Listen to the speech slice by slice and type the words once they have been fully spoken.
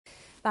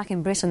Back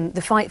in Britain,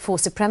 the fight for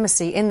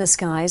supremacy in the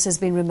skies has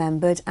been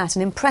remembered at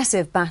an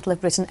impressive Battle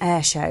of Britain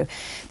air show.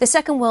 The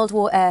Second World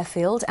War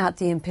airfield at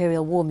the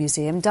Imperial War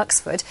Museum,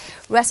 Duxford,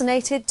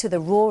 resonated to the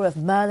roar of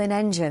Merlin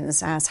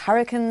engines as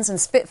Hurricanes and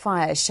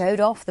Spitfires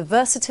showed off the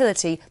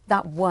versatility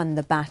that won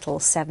the battle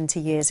 70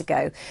 years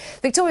ago.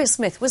 Victoria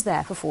Smith was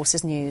there for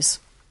Forces News.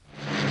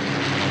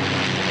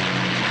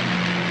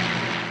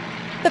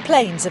 The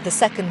planes of the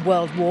Second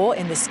World War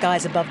in the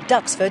skies above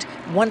Duxford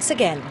once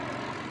again.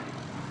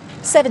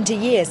 70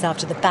 years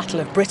after the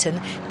Battle of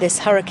Britain, this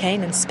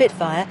Hurricane and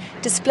Spitfire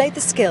displayed the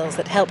skills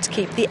that helped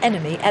keep the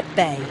enemy at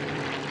bay.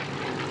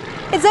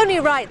 It's only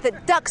right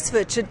that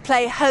Duxford should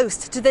play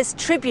host to this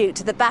tribute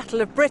to the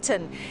Battle of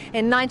Britain.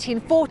 In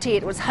 1940,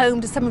 it was home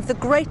to some of the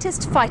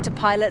greatest fighter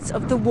pilots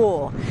of the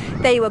war.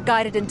 They were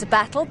guided into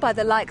battle by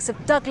the likes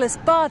of Douglas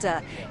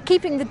Bader,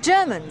 keeping the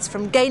Germans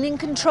from gaining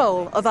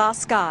control of our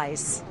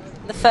skies.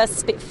 The first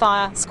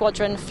Spitfire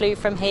squadron flew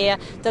from here,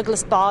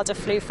 Douglas Bader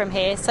flew from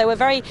here, so we're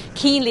very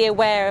keenly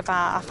aware of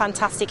our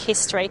fantastic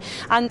history,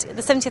 and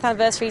the 70th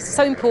anniversary is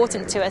so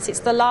important to us. It's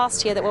the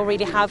last year that we'll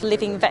really have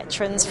living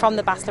veterans from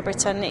the Battle of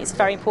Britain. It's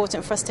very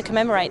important for us to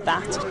commemorate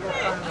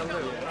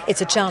that.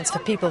 It's a chance for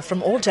people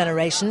from all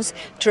generations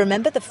to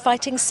remember the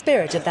fighting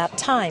spirit of that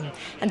time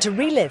and to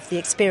relive the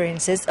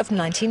experiences of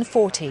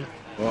 1940.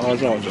 Well,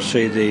 I'd like to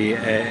see the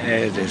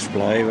air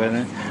display,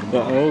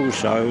 but I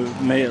also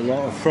meet a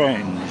lot of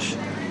friends,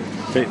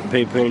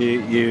 people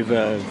you've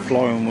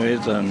flown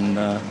with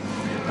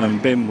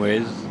and been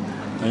with,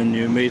 and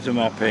you meet them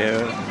up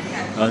here,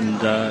 and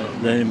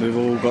then we've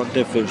all got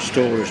different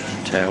stories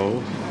to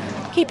tell.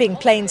 Keeping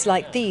planes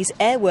like these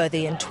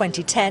airworthy in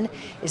 2010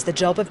 is the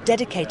job of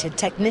dedicated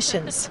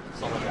technicians.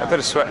 A bit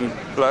of sweat and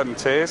blood and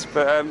tears,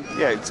 but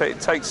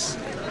it takes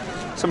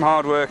some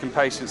hard work and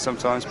patience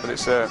sometimes, but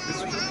it's a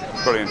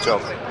brilliant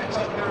job.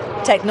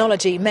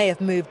 Technology may have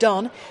moved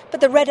on,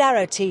 but the Red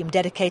Arrow team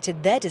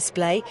dedicated their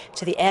display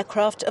to the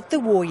aircraft of the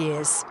war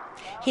years.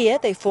 Here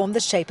they form the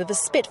shape of a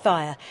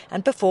Spitfire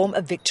and perform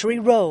a victory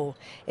roll.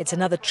 It's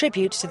another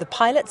tribute to the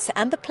pilots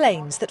and the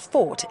planes that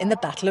fought in the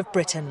Battle of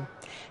Britain.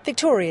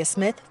 Victoria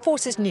Smith,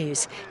 Forces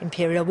News,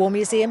 Imperial War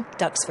Museum,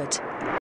 Duxford.